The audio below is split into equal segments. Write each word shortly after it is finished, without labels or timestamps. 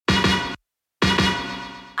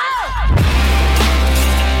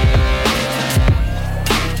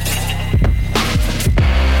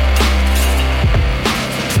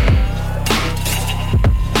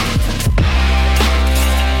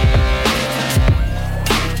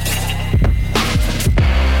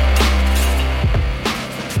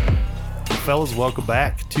fellas. Welcome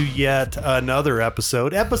back to yet another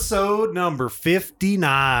episode number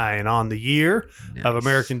 59 on the year of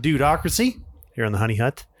American Dudocracy here in the Honey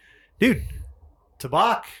Hut. Dude,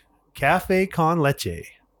 Tabac Cafe con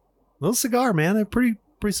Leche. Little cigar, man. They're pretty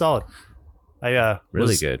solid. I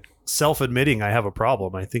really good. Self-admitting I have a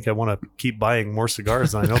problem. I think I want to keep buying more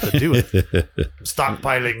cigars than I know to do it.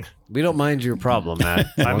 Stockpiling. We don't mind your problem, Matt.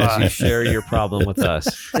 Unless you share your problem with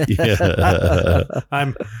us.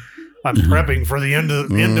 I'm prepping for the end of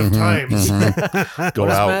times. What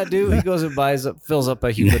does Matt do? He goes and fills up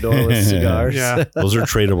a humidor with cigars. Yeah. Those are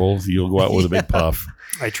tradable. You'll go out with a big puff.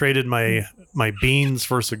 I traded my beans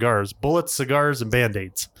for cigars, bullets, cigars, and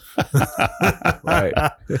Band-Aids. Right.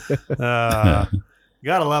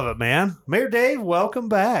 Gotta love it, man. Mayor Dave, welcome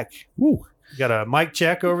back. Woo. Got a mic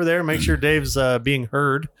check over there. Make sure Dave's being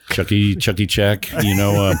heard. Chucky check. You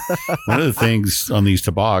know, one of the things on these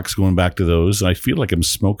tabacs, going back to those, I feel like I'm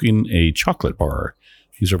smoking a chocolate bar.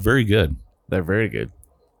 These are very good. They're very good.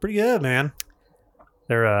 Pretty good, man.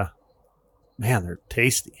 They're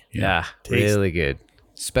tasty. Yeah, Tasty. really good.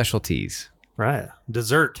 Specialties. Right.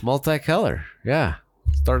 Dessert. Multicolor. Yeah.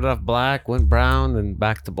 Started off black, went brown, then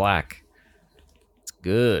back to black. It's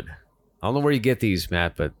good. I don't know where you get these,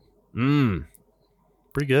 Matt, but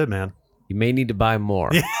Pretty good, man. you may need to buy more.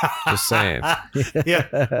 Just saying. Yeah.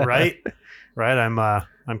 Right.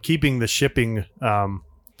 I'm keeping the shipping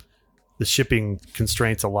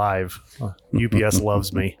constraints alive. UPS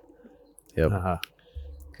loves me. Yep.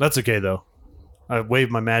 That's okay though. I wave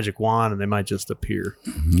my magic wand and they might just appear.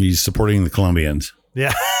 He's supporting the Colombians.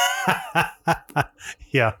 Yeah.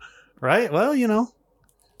 Yeah. Right. Well, you know,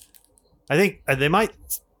 I think they might.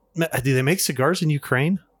 Do they make cigars in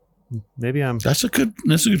Ukraine? Maybe That's a good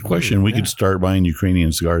question. We could start buying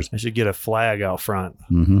Ukrainian cigars. I should get a flag out front.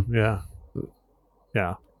 Mm-hmm. Yeah.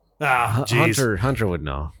 Yeah. Ah, geez. Hunter would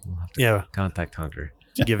know. We'll have to Yeah. contact Hunter.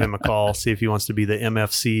 Give him a call. See if he wants to be the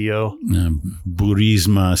MF CEO.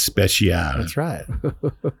 Burisma Special. That's right.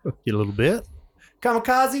 Get a little bit.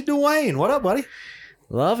 Kamikaze Dwayne. What up, buddy?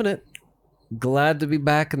 Loving it. Glad to be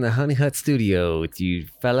back in the Honey Hut studio with you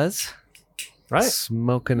fellas. Right.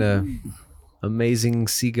 Smoking a amazing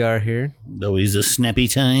cigar here. Always a snappy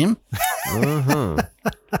time. Uh-huh.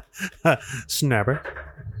 Snapper.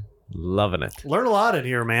 Loving it. Learn a lot in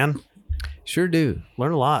here, man. Sure do.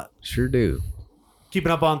 Learn a lot. Sure do.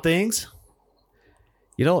 Keeping up on things.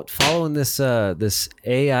 You know what? Following this this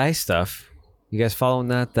AI stuff. You guys following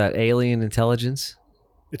that alien intelligence?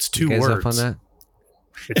 It's You two guys words. up on that?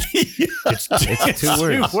 It's two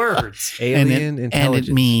words. Two words. Alien intelligence. And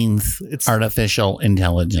it means It's- artificial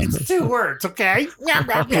intelligence. It's two words, okay?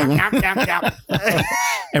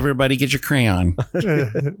 Everybody get your crayon.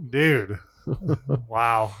 Dude.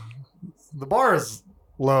 Wow. The bar is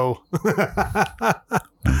low.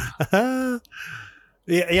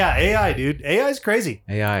 Yeah, AI, dude. AI is crazy.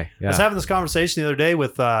 AI. I Yeah. was having this conversation the other day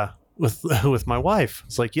with my wife.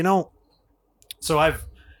 It's like, you know, so I've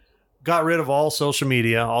got rid of all social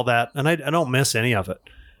media, all that, and I don't miss any of it.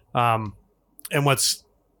 And what's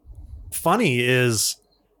funny is,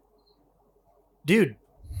 dude,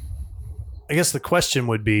 I guess the question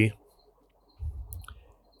would be,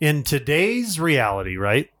 in today's reality,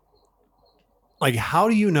 right? Like, how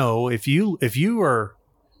do you know if you are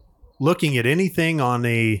looking at anything on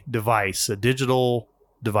a device, a digital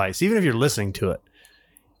device, even if you're listening to it,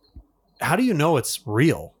 how do you know it's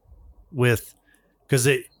real? With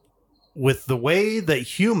the way that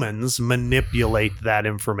humans manipulate that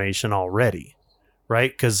information already,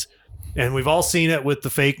 right? And we've all seen it with the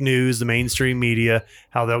fake news, the mainstream media,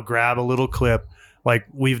 how they'll grab a little clip. Like,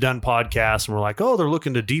 we've done podcasts and we're like, oh, they're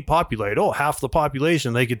looking to depopulate. Oh, half the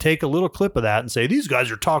population. They could take a little clip of that and say, these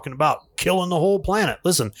guys are talking about killing the whole planet.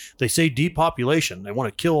 Listen, they say depopulation. They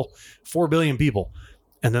want to kill 4 billion people.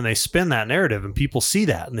 And then they spin that narrative and people see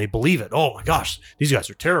that and they believe it. Oh my gosh, these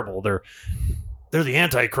guys are terrible. They're the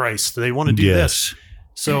Antichrist. They want to do this.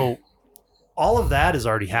 So all of that is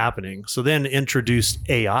already happening. So then introduce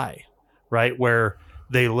AI, right? Where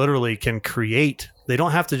they literally can create. They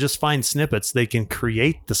don't have to just find snippets. They can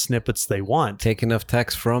create the snippets they want. Take enough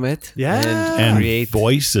text from it. Yeah. And create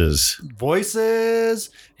voices. Voices.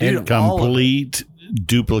 And Dude, all of it. complete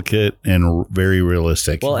duplicate and very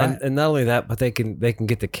realistic. Well, Right. and not only that, but they can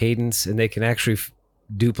get the cadence and they can actually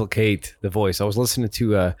duplicate the voice. I was listening to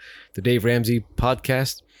the Dave Ramsey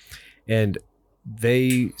podcast, and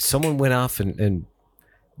someone went off and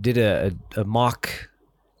did a mock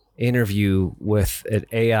interview with an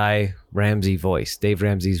AI Ramsey voice, Dave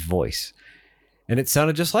Ramsey's voice, and it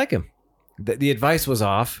sounded just like him. The advice was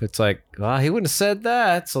off. It's like, well, he wouldn't have said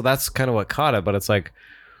that. So that's kind of what caught it. But it's like,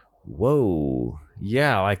 whoa,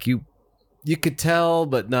 yeah, like you you could tell,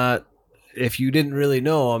 but not. If you didn't really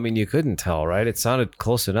know, I mean, you couldn't tell, right? It sounded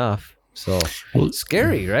close enough. So it's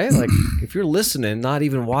scary, right? Like if you're listening, not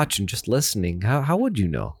even watching, just listening, how would you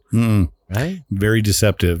know? Right? Very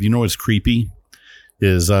deceptive. You know what's creepy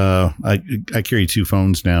is I carry 2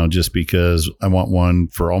 phones now just because I want one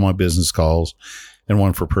for all my business calls and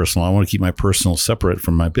one for personal. I want to keep my personal separate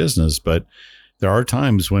from my business, but there are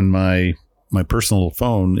times when my personal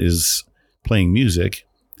phone is playing music.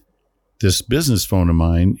 This business phone of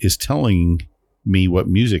mine is telling me what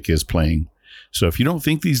music is playing. So if you don't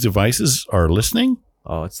think these devices are listening,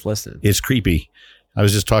 it's listening. It's creepy. I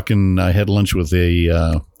was just talking, I had lunch with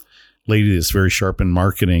a lady that's very sharp in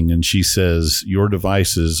marketing, and she says, your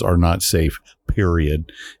devices are not safe,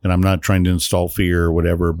 period. And I'm not trying to install fear or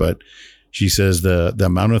whatever, but she says the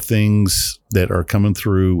amount of things that are coming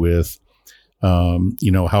through with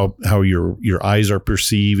how your eyes are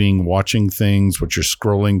perceiving, watching things, what you're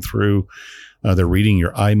scrolling through. They're reading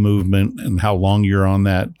your eye movement and how long you're on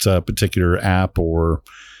that particular app or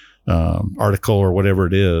article or whatever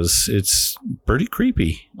it is. It's pretty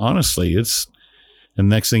creepy, honestly. And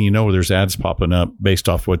next thing you know, there's ads popping up based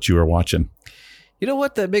off what you are watching. You know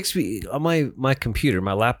what? That makes me on my computer,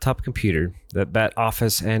 my laptop computer, that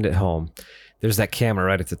office and at home. There's that camera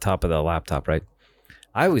right at the top of the laptop, right?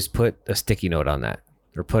 I always put a sticky note on that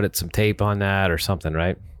or put some tape on that or something,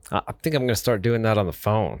 right? I think I'm going to start doing that on the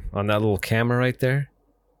phone, on that little camera right there.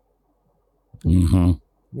 Mm-hmm. I'm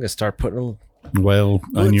going to start putting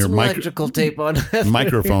on your electrical tape on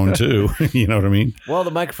microphone too. You know what I mean? Well,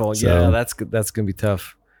 the microphone, yeah, that's going to be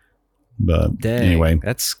tough. But dang, anyway,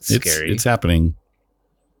 that's scary. It's happening.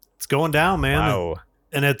 It's going down, man. Wow.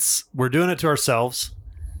 And we're doing it to ourselves.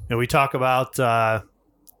 And we talk about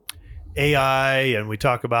AI and we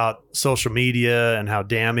talk about social media and how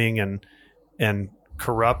damning and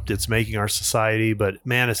corrupt it's making our society. But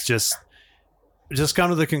man, it's just come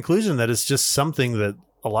to the conclusion that it's just something that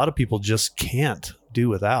a lot of people just can't do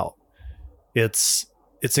without. It's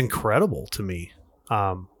incredible to me.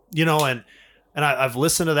 And I've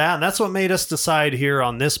listened to that, and that's what made us decide here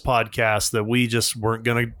on this podcast that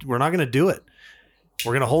we're not going to do it.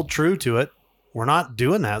 We're going to hold true to it. We're not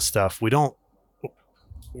doing that stuff.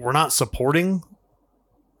 We're not supporting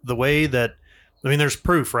the way that, I mean, there's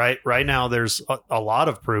proof, right? Right now, there's a lot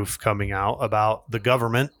of proof coming out about the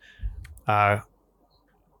government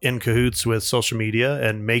in cahoots with social media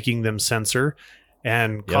and making them censor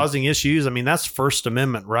and causing issues. I mean, that's First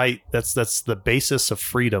Amendment, right? That's the basis of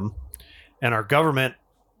freedom. And our government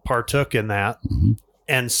partook in that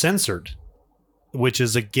and censored, which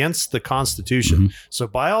is against the Constitution. Mm-hmm. So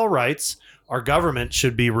by all rights, our government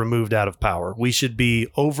should be removed out of power. We should be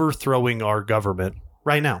overthrowing our government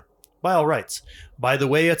right now, by all rights. By the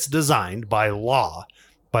way it's designed, by law,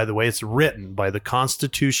 by the way it's written, by the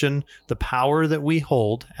Constitution, the power that we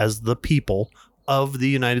hold as the people of the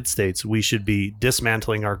United States, we should be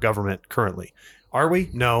dismantling our government currently. Are we?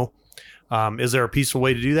 No. Is there a peaceful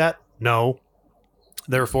way to do that? No.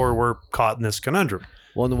 Therefore, we're caught in this conundrum.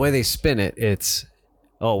 Well, and the way they spin it, it's,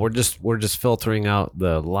 we're just filtering out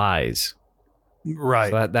the lies. Right.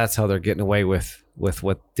 So that's how they're getting away with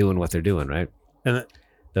what they're doing, right? And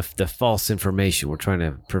the false information. We're trying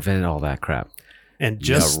to prevent all that crap. And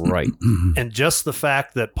just right. And just the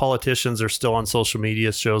fact that politicians are still on social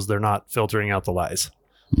media shows they're not filtering out the lies.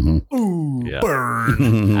 Mm-hmm. Ooh, yeah.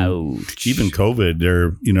 Burn. Ouch. Even COVID,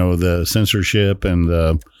 the censorship and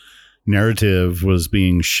the narrative was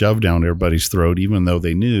being shoved down everybody's throat, even though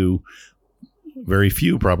they knew, very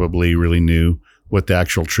few probably really knew what the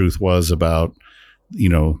actual truth was about,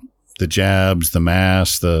 the jabs, the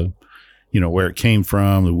masks, where it came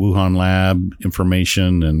from, the Wuhan lab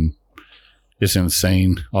information, and it's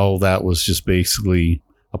insane. All that was just basically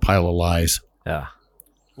a pile of lies. Yeah.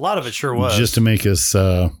 A lot of it sure was. Just to make us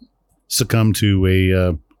succumb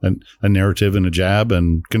to a narrative and a jab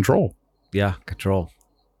and control. Yeah, control.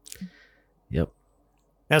 Yep.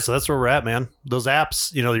 Yeah, so that's where we're at, man. Those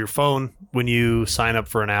apps, your phone, when you sign up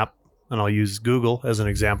for an app, and I'll use Google as an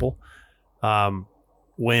example,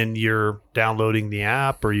 when you're downloading the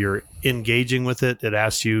app or you're engaging with it, it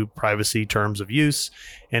asks you privacy terms of use.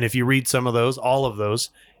 And if you read some of those, all of those,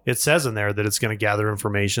 it says in there that it's going to gather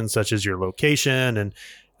information such as your location and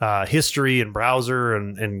history and browser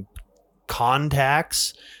and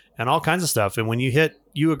contacts and all kinds of stuff. And when you hit,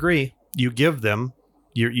 you agree, you give them,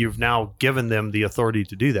 you've now given them the authority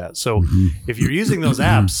to do that. So if you're using those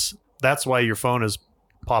apps, that's why your phone is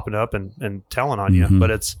popping up and telling on you.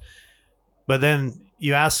 But then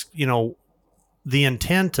you ask, the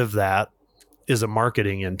intent of that is a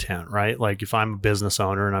marketing intent, right? Like if I'm a business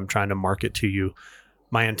owner and I'm trying to market to you,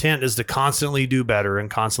 My intent is to constantly do better and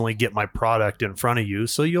constantly get my product in front of you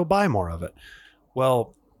so you'll buy more of it.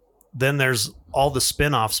 Well, then there's all the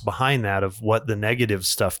spin-offs behind that of what the negative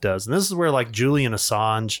stuff does. And this is where like Julian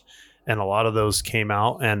Assange and a lot of those came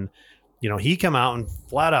out. And, you know, he came out and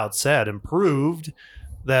flat out said and proved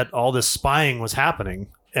that all this spying was happening.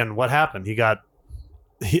 And what happened? He got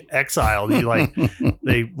exiled.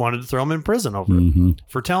 They wanted to throw him in prison over it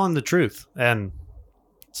for telling the truth. And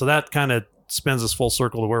so that kind of spins us full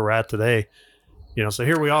circle to where we're at today. You know, so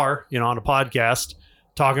here we are, you know, on a podcast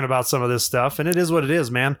talking about some of this stuff, and it is what it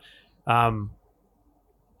is, man.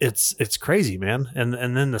 It's crazy, man. And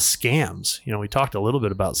then the scams, you know, we talked a little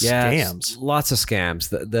bit about scams. Lots of scams.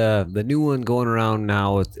 The new one going around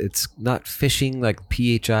now, it's not phishing like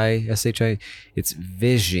PHISHI, it's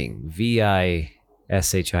vishing, VISHING.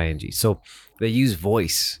 So they use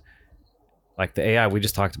voice, like the AI. We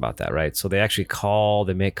just talked about that, right? So they actually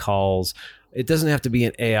they make calls. It doesn't have to be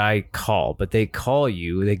an AI call, but they call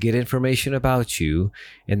you, they get information about you,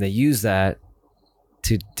 and they use that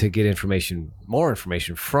to get more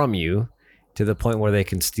information from you to the point where they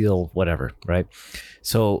can steal whatever, right?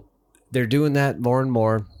 So they're doing that more and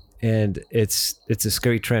more, and it's a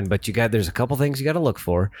scary trend. But there's a couple things you got to look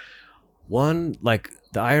for. One, like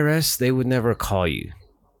the IRS, they would never call you.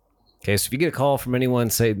 Okay, so if you get a call from anyone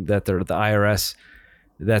saying that they're the IRS,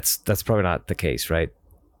 that's probably not the case, right?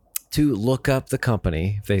 To look up the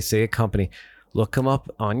company. If they say a company, look them up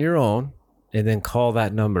on your own and then call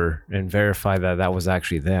that number and verify that was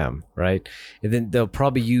actually them, right? And then they'll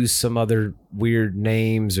probably use some other weird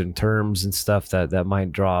names and terms and stuff that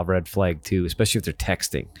might draw a red flag too, especially if they're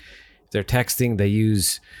texting. If they're texting, they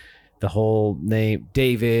use the whole name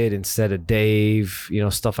David instead of Dave, you know,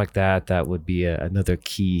 stuff like that. That would be another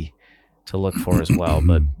key to look for as well.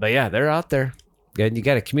 But yeah, they're out there. And you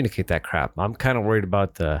got to communicate that crap. I'm kind of worried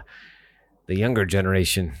about the younger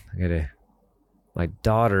generation. My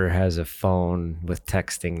daughter has a phone with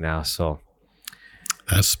texting now, so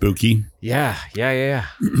that's spooky. Yeah.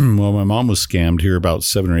 Well, my mom was scammed here about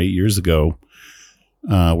 7 or 8 years ago,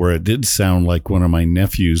 where it did sound like one of my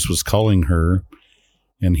nephews was calling her,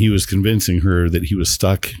 and he was convincing her that he was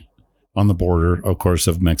stuck on the border, of course,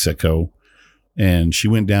 of Mexico. And she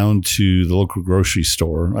went down to the local grocery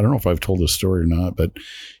store. I don't know if I've told this story or not, but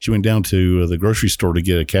she went down to the grocery store to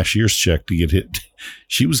get a cashier's check to get hit.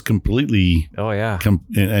 She was completely,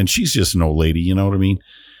 and she's just an old lady, you know what I mean?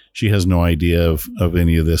 She has no idea of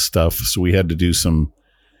any of this stuff. So we had to do some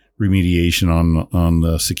remediation on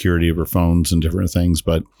the security of her phones and different things.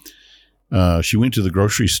 But she went to the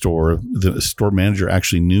grocery store. The store manager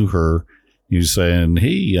actually knew her. He was saying, hey,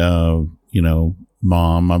 you know,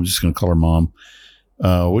 Mom, I'm just going to call her Mom.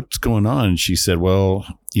 What's going on? And she said, well,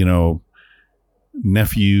 you know,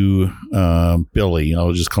 nephew Billy,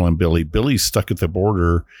 I'll just call him Billy. Billy's stuck at the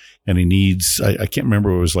border and he needs, I can't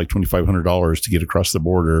remember, it was like $2,500 to get across the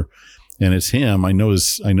border. And it's him. I know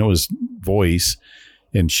his voice.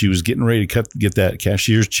 And she was getting ready to get that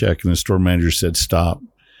cashier's check. And the store manager said, stop.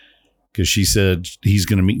 Because she said he's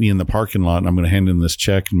going to meet me in the parking lot and I'm going to hand him this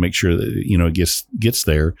check and make sure that, you know, it gets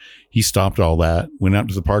there. He stopped all that, went out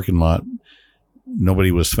to the parking lot.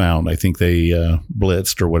 Nobody was found. I think they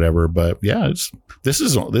blitzed or whatever. But yeah, this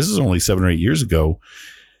is only 7 or 8 years ago.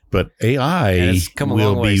 But AI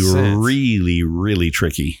will be really, really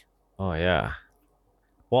tricky. Oh yeah.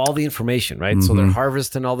 Well, all the information, right? Mm-hmm. So they're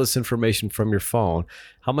harvesting all this information from your phone.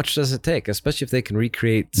 How much does it take, especially if they can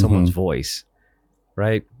recreate someone's voice?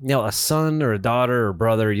 Right? You know, a son or a daughter or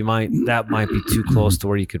brother, that might be too close to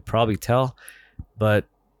where you could probably tell. But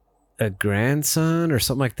a grandson or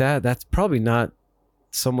something like that, that's probably not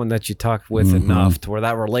someone that you talk with enough to where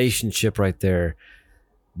that relationship right there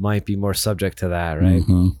might be more subject to that, right?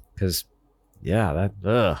 Because,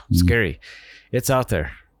 scary. It's out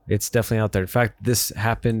there. It's definitely out there. In fact, this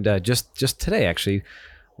happened just today, actually.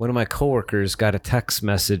 One of my coworkers got a text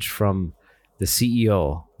message from the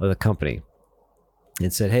CEO of the company.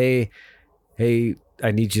 And said, hey,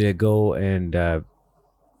 I need you to go and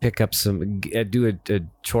pick up do a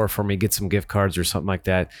chore for me, get some gift cards or something like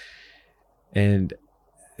that. And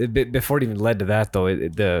before it even led to that, though,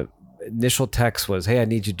 the initial text was, hey, I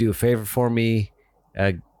need you to do a favor for me.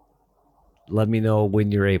 Let me know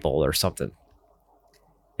when you're able or something.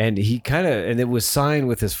 And and it was signed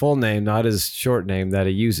with his full name, not his short name that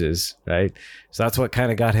he uses, right? So that's what kind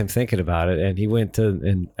of got him thinking about it. And he went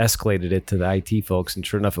and escalated it to the IT folks, and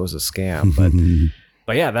sure enough, it was a scam.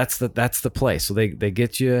 But yeah, that's the play. So they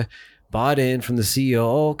get you bought in from the CEO.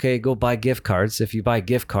 Oh, okay, go buy gift cards. If you buy a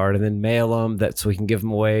gift card and then mail them so we can give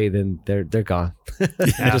them away, then they're gone.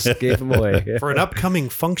 I just gave them away for an upcoming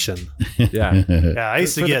function. Yeah. I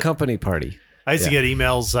used to get the company party. I used to get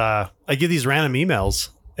emails. I get these random emails,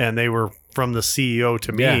 and they were from the CEO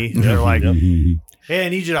to me. Yeah. They're like, Mhm. "Hey, I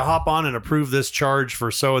need you to hop on and approve this charge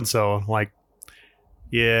for so and so." I'm like,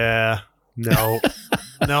 "Yeah, no,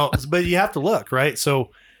 no," but you have to look, right?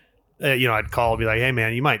 So, I'd call and be like, "Hey,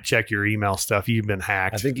 man, you might check your email stuff. You've been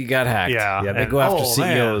hacked." I think you got hacked. Yeah, They and- go after oh,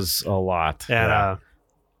 man. CEOs a lot. And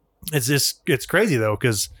it's crazy though,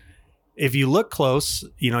 because if you look close,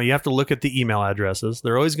 you have to look at the email addresses.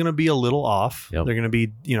 They're always going to be a little off. Yep. They're going to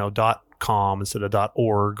be .com instead of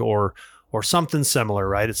 .org or something similar,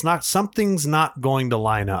 right? It's not, something's not going to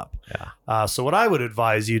line up. Yeah. So what I would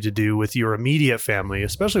advise you to do with your immediate family,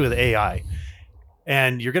 especially with AI,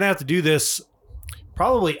 and you're going to have to do this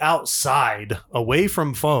probably outside, away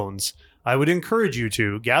from phones. I would encourage you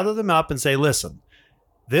to gather them up and say, listen,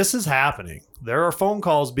 this is happening. There are phone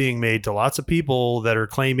calls being made to lots of people that are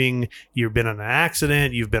claiming you've been in an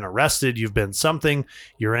accident, you've been arrested, you've been something,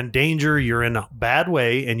 you're in danger, you're in a bad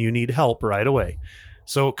way, and you need help right away.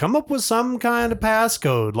 So come up with some kind of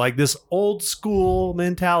passcode, like this old school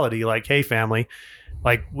mentality, like, hey, family,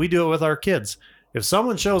 like we do it with our kids. If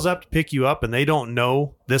someone shows up to pick you up and they don't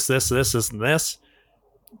know this, and this,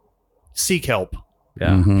 seek help,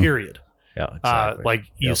 Yeah. Mhm. period. Yeah. Exactly. Like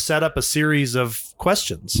you Yep. set up a series of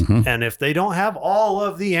questions, Mhm. and if they don't have all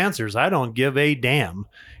of the answers, I don't give a damn.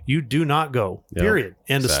 You do not go. Yep. Period.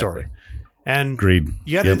 End of Exactly. story. And Agreed.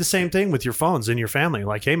 you got to Yep. do the same thing with your phones and your family.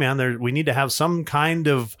 Like, hey, man, we need to have some kind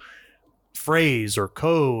of phrase or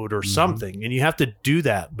code or something, and you have to do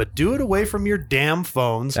that. But do it away from your damn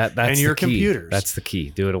phones That's and the your key. computers. That's the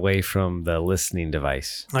key. Do it away from the listening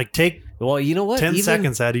device. like take Well, you know what? 10 Even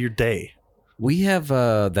seconds out of your day. We have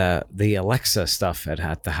the Alexa stuff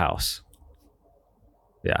at the house.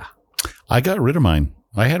 Yeah. I got rid of mine.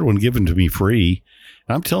 I had one given to me free.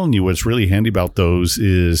 And I'm telling you, what's really handy about those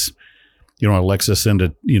is, Alexa, set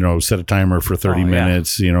a timer for 30 Oh, yeah.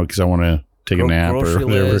 minutes, because I want to take a nap or Grocery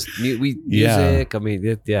whatever. list, Yeah. music. I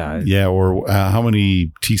mean, yeah. Yeah. Or how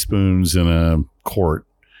many teaspoons in a quart,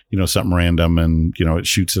 something random, and, it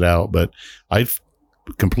shoots it out. But I've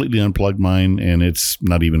completely unplugged mine, and it's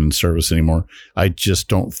not even in service anymore. I just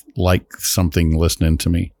don't like something listening to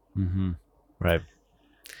me. Mm-hmm. Right.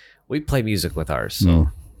 We play music with ours, so, No.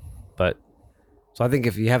 but so I think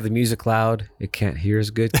if you have the music loud, it can't hear as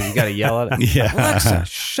good because you got to yell at it. Yeah. Alexa,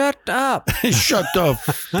 shut up! Shut up.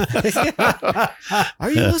 Are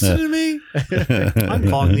you listening to me? I'm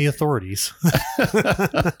calling the authorities.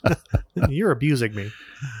 You're abusing me.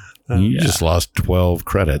 You just lost 12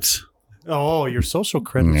 credits. Oh, your social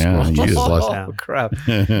credits. Yeah, scores you just just lost- went Oh down. crap!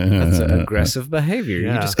 That's aggressive behavior.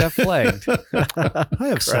 Yeah. You just got flagged. I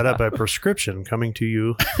have set up a prescription coming to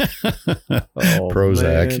you. Oh,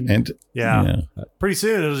 Prozac. man. And Yeah. Pretty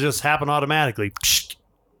soon it'll just happen automatically.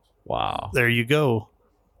 Wow. There you go.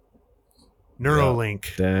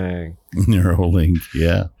 Neuralink. Dang. Neuralink.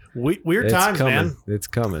 Yeah. Weird It's times, coming. man. It's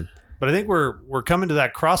coming. But I think we're coming to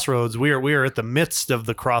that crossroads. We are at the midst of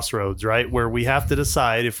the crossroads, right? Where we have to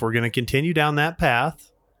decide if we're going to continue down that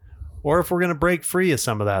path or if we're going to break free of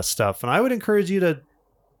some of that stuff. And I would encourage you to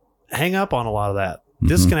hang up on a lot of that. Mhm.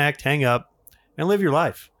 Disconnect, hang up, and live your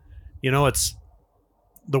life.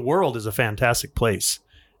 The world is a fantastic place,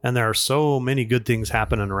 and there are so many good things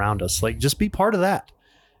happening around us. Like, just be part of that.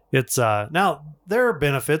 It's now there are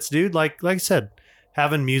benefits, dude. Like I said,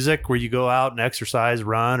 having music where you go out and exercise,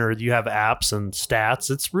 run, or you have apps and stats.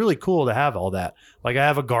 It's really cool to have all that. Like, I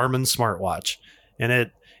have a Garmin smartwatch, and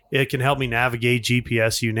it can help me navigate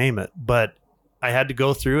GPS, you name it. But I had to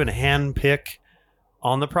go through and hand pick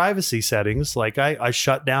on the privacy settings. Like, I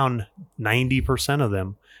shut down 90% of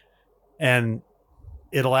them, and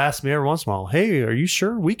it'll ask me every once in a while, hey, are you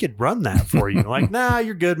sure we could run that for you? Like, nah,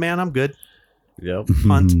 you're good, man. I'm good. Yep.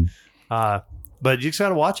 Hunt. But you just got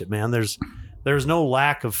to watch it, man. There's no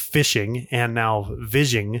lack of phishing and now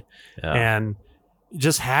vishing Yeah. and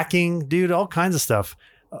just hacking, dude, all kinds of stuff.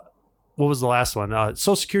 What was the last one?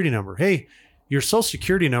 Social security number. Hey, your social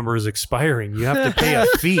security number is expiring. You have to pay a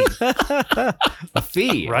fee. A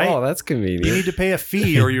fee, Right? Oh, that's convenient. You need to pay a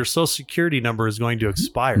fee or your social security number is going to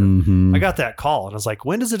expire. Mhm. I got that call and I was like,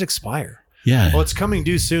 when does it expire? Yeah. Well, it's coming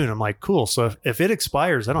due soon. I'm like, cool. So if it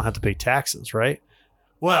expires, I don't have to pay taxes, right?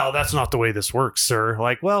 Well, that's not the way this works, sir.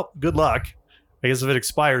 Like, well, good luck. I guess if it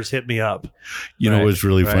expires, hit me up. You know Right, what's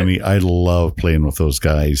really right. funny? I love playing with those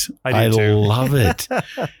guys. I do too. love it.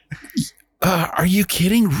 Are you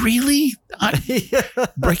kidding? Really?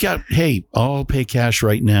 Break out. Hey, I'll pay cash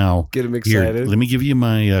right now. Get him Here, excited. let me give you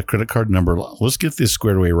my credit card number. Let's get this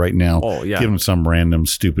squared away right now. Oh yeah. Give them some random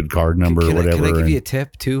stupid card number can or whatever. I give and- you a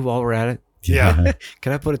tip too while we're at it? Yeah.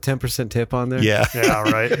 Can I put a 10% tip on there? Yeah. Yeah,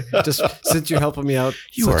 right. Just since you're helping me out.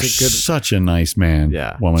 You are such a nice man,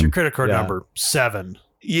 Yeah. What's your woman. credit card Yeah. number? 7.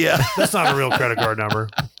 Yeah. That's not a real credit card number.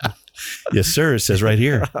 Yes, sir. It says right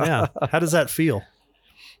here. Yeah. How does that feel?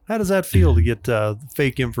 How does that feel to get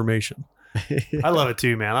fake information? I love it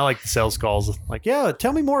too, man. I like the sales calls. Like, yeah,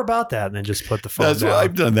 tell me more about that. And then just put the phone That's down. what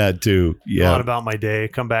I've done that too. Go Yeah. on about my day.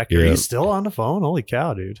 Come back here. Yeah. Are you still on the phone? Holy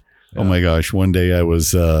cow, dude. Oh my gosh. One day I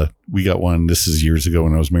was, we got one, this is years ago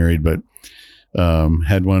when I was married, but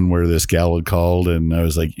had one where this gal had called and I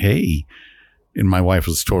was like, hey, and my wife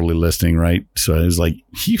was totally listening, right? So I was like,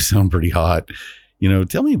 you sound pretty hot. You know,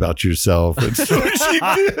 tell me about yourself. And so she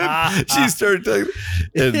did. She started talking,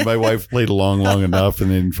 and my wife played along long enough,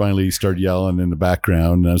 and then finally started yelling in the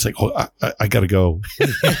background. And I was like, "Oh, I gotta go."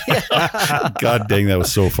 God dang, that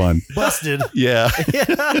was so fun. Busted. Yeah,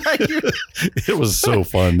 it was so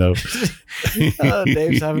fun though.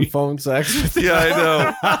 Dave's having phone sex with you.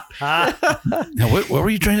 Yeah, I know. Now, what were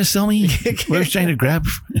you trying to sell me? What were you trying to grab?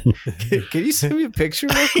 Can you send me a picture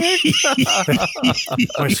real quick?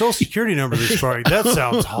 My social security number is expiring. That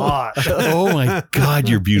sounds hot. Oh my God,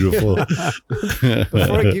 you're beautiful.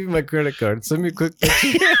 Before I give you my credit card, send me a quick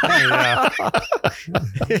picture. Yeah.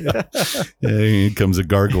 Here comes a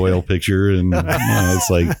gargoyle picture, and it's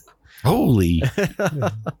like, holy,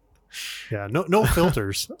 Yeah. No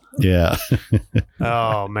filters. yeah.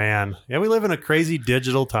 Oh man. Yeah, we live in a crazy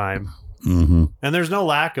digital time. Mm-hmm. And there's no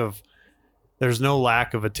lack of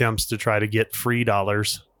attempts to try to get free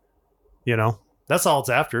dollars. You know, that's all it's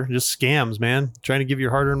after. Just scams, man. Trying to give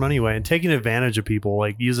your hard-earned money away and taking advantage of people,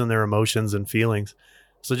 like using their emotions and feelings.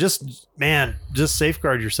 So just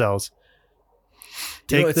safeguard yourselves.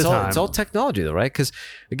 Take the time. It's all technology, though, right? Because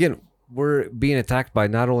again, we're being attacked by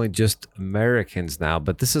not only just Americans now,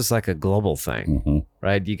 but this is like a global thing, Mm-hmm.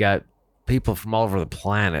 right? You got people from all over the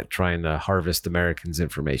planet trying to harvest Americans'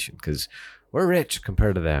 information because we're rich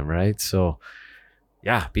compared to them, right? So,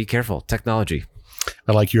 yeah, be careful. Technology.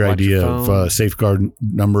 I like your Watch idea your of phone. safeguard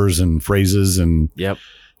numbers and phrases and Yep.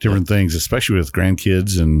 different things, especially with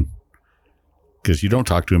grandkids, and because you don't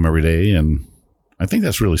talk to them every day, and I think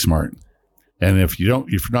that's really smart. And if you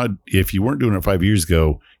weren't doing it 5 years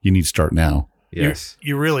ago, you need to start now. Yes.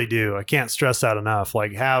 You really do. I can't stress that enough.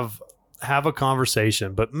 Like have a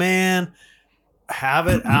conversation, but man, have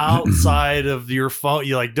it outside of your phone.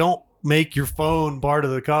 You like don't make your phone part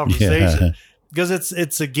of the conversation. Yeah. Because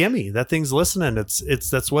it's a gimme. That thing's listening.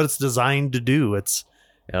 That's what it's designed to do.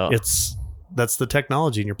 That's the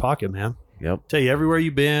technology in your pocket, man. Yep. Tell you everywhere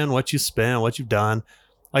you've been, what you spent, what you've done.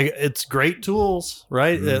 Like it's great tools,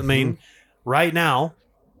 right? I Mhm. mean, right now,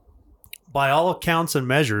 by all accounts and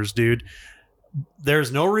measures, dude,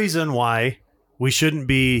 there's no reason why we shouldn't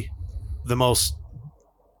be the most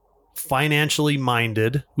financially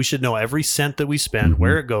minded. We should know every cent that we spend,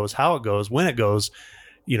 where it goes, how it goes, when it goes.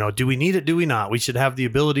 You know, do we need it? Do we not? We should have the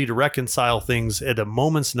ability to reconcile things at a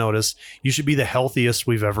moment's notice. You should be the healthiest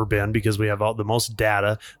we've ever been because we have all the most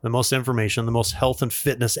data, the most information, the most health and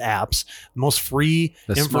fitness apps, the most free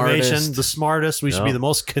The information, smartest. the smartest. We should be Yep. the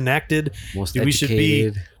most connected. Most We should be-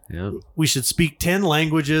 educated. Yep. We should speak 10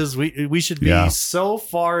 languages. We should be Yeah. so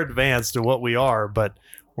far advanced to what we are, but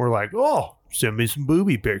we're like, oh, send me some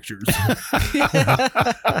booby pictures. We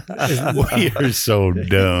are so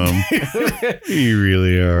dumb. You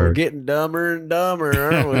really We're are. getting dumber and dumber,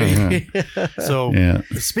 aren't we? So Yeah.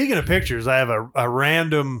 speaking of pictures, I have a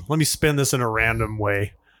random, let me spin this in a random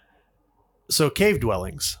way. So cave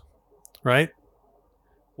dwellings, right?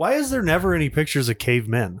 Why is there never any pictures of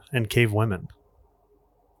cavemen and cave women?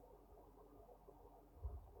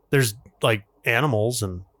 There's like animals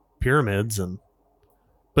and pyramids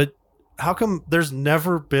but how come there's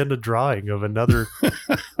never been a drawing of another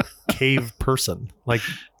cave person? Like,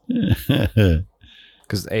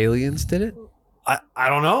 Because aliens did it? I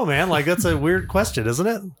don't know, man. Like that's a weird question, isn't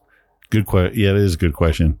it? Good question. Yeah, it is a good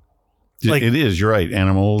question. Like- It is. You're right.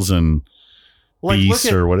 Animals and Like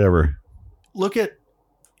beasts or whatever. look at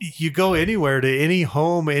you go anywhere to any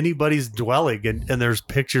home, anybody's dwelling, and there's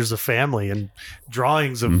pictures of family and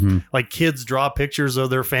drawings of Mhm. like kids draw pictures of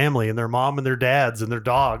their family and their mom and their dads and their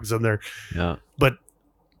dogs and Yeah. but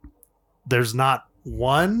there's not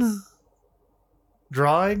one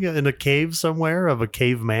drawing in a cave somewhere of a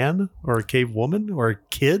caveman or a cave woman or a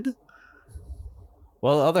kid.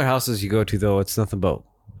 Well, other houses you go to, though, it's nothing but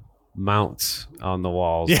mounts on the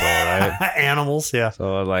walls, though, right? Animals, yeah.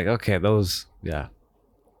 So I'm like, okay, those, yeah.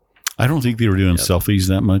 I don't think they were doing Yep. selfies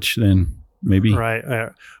that much then. Maybe. Right.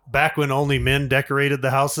 Back when only men decorated the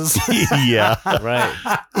houses. Yeah. Right.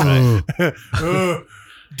 Uh,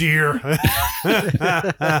 Deer.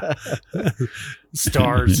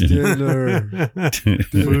 Stars. Dinner.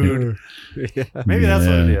 Food. Yeah. Maybe that's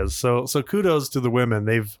what it Yeah. is. So kudos to the women.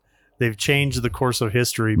 They've changed the course of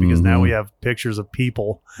history because now Mhm. we have pictures of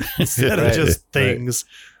people instead of Right, just right. things.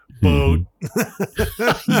 Boat,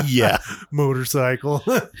 Yeah. motorcycle.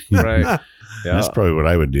 Right. Yeah. That's probably what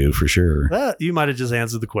I would do for sure. That, you might have just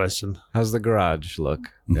answered the question. How's the garage look?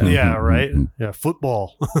 Yeah, right. Yeah,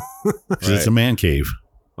 football. 'Cause It's a man cave.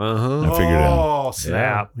 Uh-huh. I figured it out. Oh,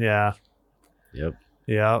 snap. Yeah. Yep.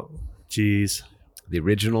 Yeah. Jeez. The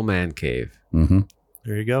original man cave. Mm-hmm.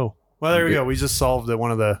 There you go. Well, there we go. We just solved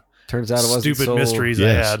one of the Turns out it wasn't stupid so mysteries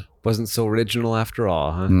Yes. I had. wasn't so original after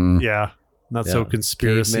all, huh? Mm. Yeah. Not so Yeah.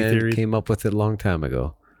 conspiracy Caveman theory. came up with it a long time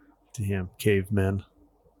ago. Damn, cavemen.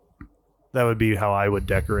 That would be how I would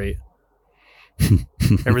decorate.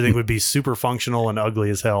 Everything would be super functional and ugly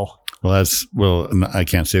as hell. Well, I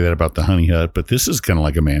can't say that about the honey hut, but this is kind of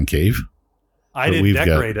like a man cave. I But didn't we've got-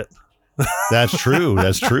 decorate it. That's true.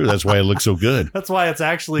 That's true. That's why it looks so good. That's why it's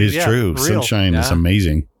actually It's true. real. Sunshine is Yeah.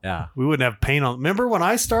 amazing. Yeah. We wouldn't have paint on. Remember when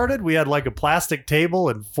I started? We had like a plastic table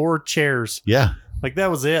and 4 chairs. Yeah. Like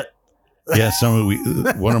that was it. Yeah.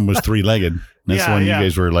 One of them was 3-legged. That's Yeah, the one yeah. you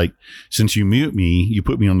guys were like, since you mute me, you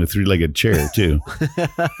put me on the 3-legged chair too.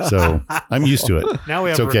 So I'm used to it. Now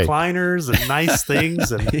we have It's okay. recliners and nice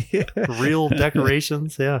things and real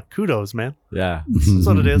decorations. Yeah, kudos, man. Yeah. That's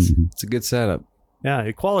what it is. It's a good setup. Yeah,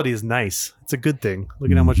 equality is nice. It's a good thing.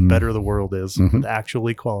 Look at how much Mhm. better the world is Mhm. with actual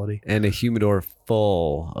equality. And a humidor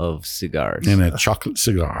full of cigars. And a chocolate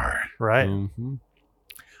cigar. Right. Mhm.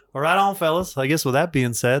 All right on, fellas. I guess with that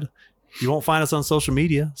being said, you won't find us on social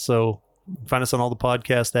media, so you can find us on all the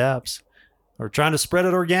podcast apps. We're trying to spread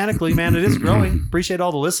it organically, man. It is growing. Appreciate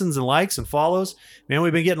all the listens and likes and follows. Man,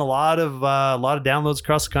 we've been getting a lot of downloads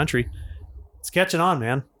across the country. It's catching on,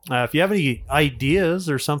 man. If you have any ideas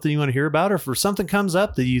or something you want to hear about, or if something comes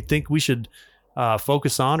up that you think we should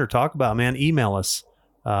focus on or talk about, man, email us.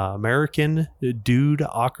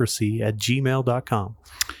 AmericanDudeocracy@gmail.com.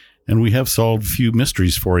 And we have solved a few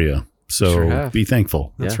mysteries for you. So Sure have. be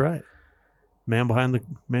thankful. That's right. Man behind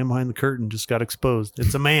the curtain just got exposed.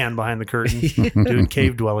 It's a man behind the curtain doing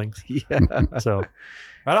cave dwellings. Yeah. So,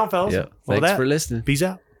 right on, fellas. Yeah. Well, Thanks that, for listening. peace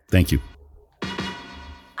out. Thank you.